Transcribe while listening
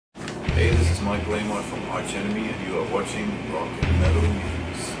Mike Lamont from Arch Enemy, and you are watching Rock and Metal News.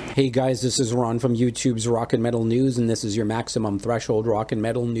 Hey guys, this is Ron from YouTube's Rock and Metal News, and this is your Maximum Threshold Rock and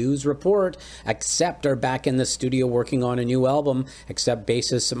Metal News report. Accept are back in the studio working on a new album. Accept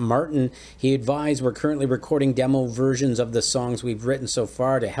bassist Martin, he advised we're currently recording demo versions of the songs we've written so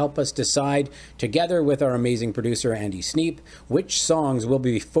far to help us decide, together with our amazing producer Andy Sneap, which songs we'll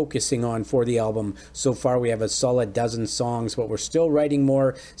be focusing on for the album. So far we have a solid dozen songs, but we're still writing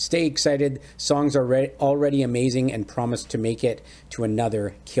more. Stay excited. Songs are already amazing and promise to make it to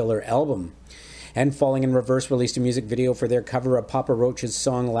another killer album. And Falling in Reverse released a music video for their cover of Papa Roach's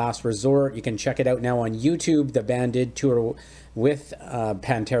song Last Resort. You can check it out now on YouTube. The band did tour with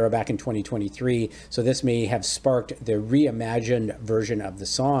Pantera back in 2023, so this may have sparked the reimagined version of the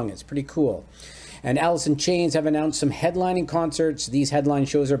song. It's pretty cool. And Alice in Chains have announced some headlining concerts. These headline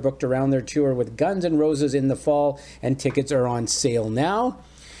shows are booked around their tour with Guns N' Roses in the fall, and tickets are on sale now.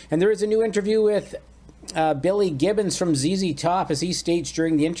 And there is a new interview with Billy Gibbons from ZZ Top, as he states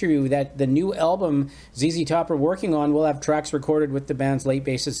during the interview that the new album ZZ Top are working on will have tracks recorded with the band's late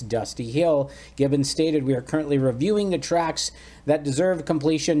bassist Dusty Hill. Gibbons stated, "We are currently reviewing the tracks that deserve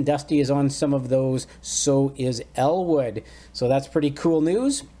completion. Dusty is on some of those, so is Elwood." So that's pretty cool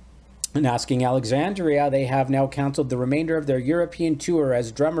news. And Asking Alexandria, they have now canceled the remainder of their European tour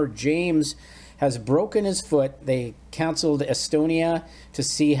as drummer James has broken his foot. They canceled Estonia to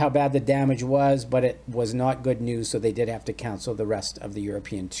see how bad the damage was, but it was not good news, so they did have to cancel the rest of the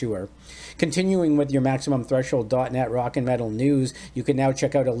European tour. Continuing with your MaximumThreshold.net rock and metal news, you can now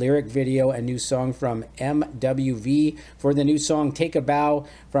check out a lyric video and new song from MWV for the new song Take a Bow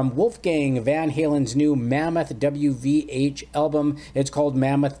from Wolfgang Van Halen's new Mammoth WVH album. It's called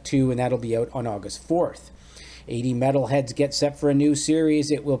Mammoth 2, and that'll be out on August 4th. 80 metalheads get set for a new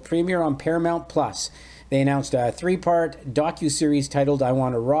series. It will premiere on Paramount Plus. They announced a 3-part docuseries titled I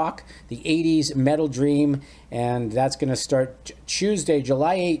Want to Rock, the 80s Metal Dream, and that's going to start Tuesday,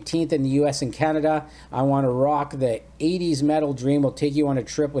 July 18th in the US and Canada. I Want to Rock, the 80s Metal Dream will take you on a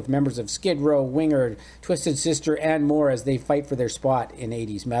trip with members of Skid Row, Winger, Twisted Sister, and more as they fight for their spot in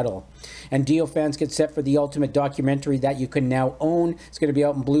 80s metal. And Dio fans get set for the ultimate documentary that you can now own. It's going to be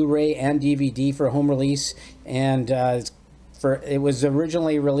out in Blu-ray and DVD for home release, and it was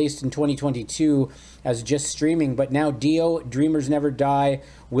originally released in 2022 as just streaming, but now Dio, Dreamers Never Die,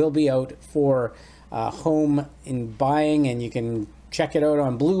 will be out for home in buying, and you can check it out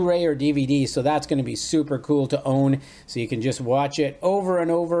on Blu-ray or DVD, so that's going to be super cool to own, so you can just watch it over and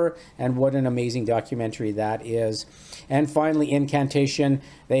over, and what an amazing documentary that is. And finally, Incantation,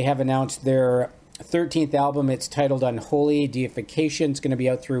 they have announced their 13th album. It's titled Unholy Deification. It's going to be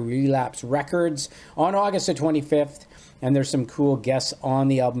out through Relapse Records on August the 25th. And there's some cool guests on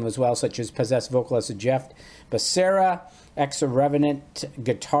the album as well, such as Possessed vocalist Jeff Becerra, Ex-Revenant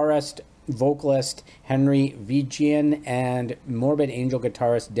guitarist, vocalist Henry Vigian, and Morbid Angel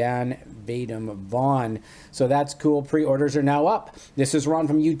guitarist Dan Vadum Vaughn. So that's cool. Pre-orders are now up. This is Ron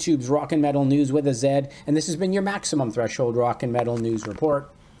from YouTube's Rock and Metal News with a Z, and this has been your Maximum Threshold Rock and Metal News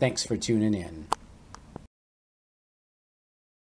report. Thanks for tuning in.